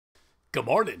Good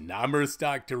morning, I'm Earth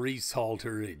Dr. Reese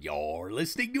Halter, and you're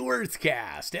listening to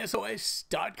Earthcast,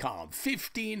 SOS.com.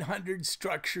 1,500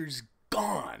 structures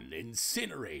gone,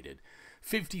 incinerated.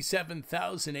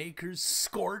 57,000 acres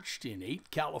scorched in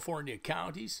 8 California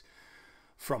counties.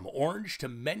 From Orange to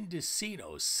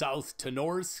Mendocino, south to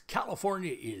north,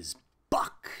 California is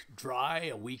buck dry.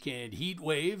 A weekend heat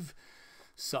wave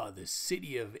saw the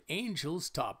City of Angels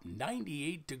top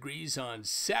 98 degrees on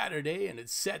Saturday, and it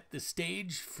set the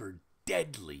stage for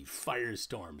deadly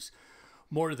firestorms.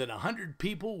 More than 100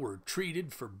 people were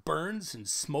treated for burns and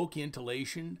smoke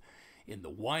inhalation in the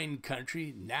wine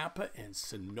country, Napa and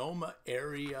Sonoma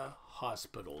area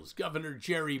hospitals. Governor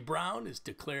Jerry Brown has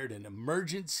declared an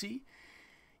emergency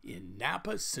in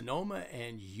Napa, Sonoma,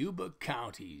 and Yuba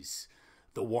counties.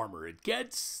 The warmer it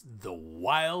gets, the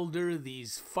wilder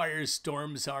these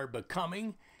firestorms are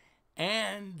becoming,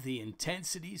 and the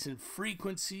intensities and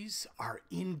frequencies are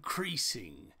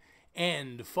increasing.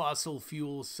 End fossil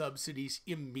fuel subsidies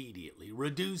immediately.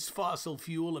 Reduce fossil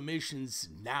fuel emissions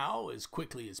now as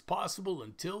quickly as possible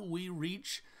until we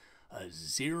reach a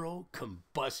zero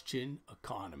combustion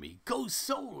economy. Go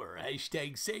solar.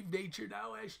 Hashtag save nature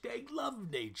now. Hashtag love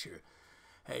nature.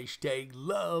 Hashtag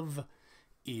love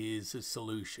is a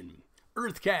solution.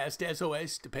 Earthcast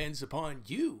SOS depends upon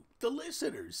you, the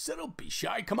listeners. So don't be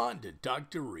shy. Come on to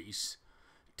Dr. Reese.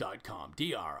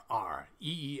 DrReese.com,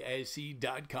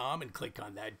 and click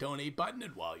on that donate button,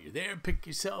 and while you're there, pick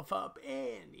yourself up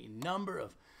any number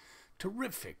of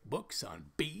terrific books on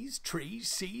bees,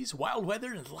 trees, seas, wild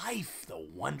weather, and life, the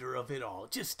wonder of it all.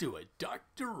 Just do it.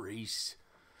 DrReese.com.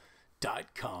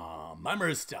 I'm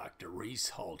Earth Dr. Reese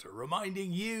Halter,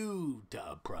 reminding you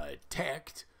to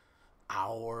protect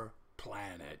our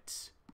planet.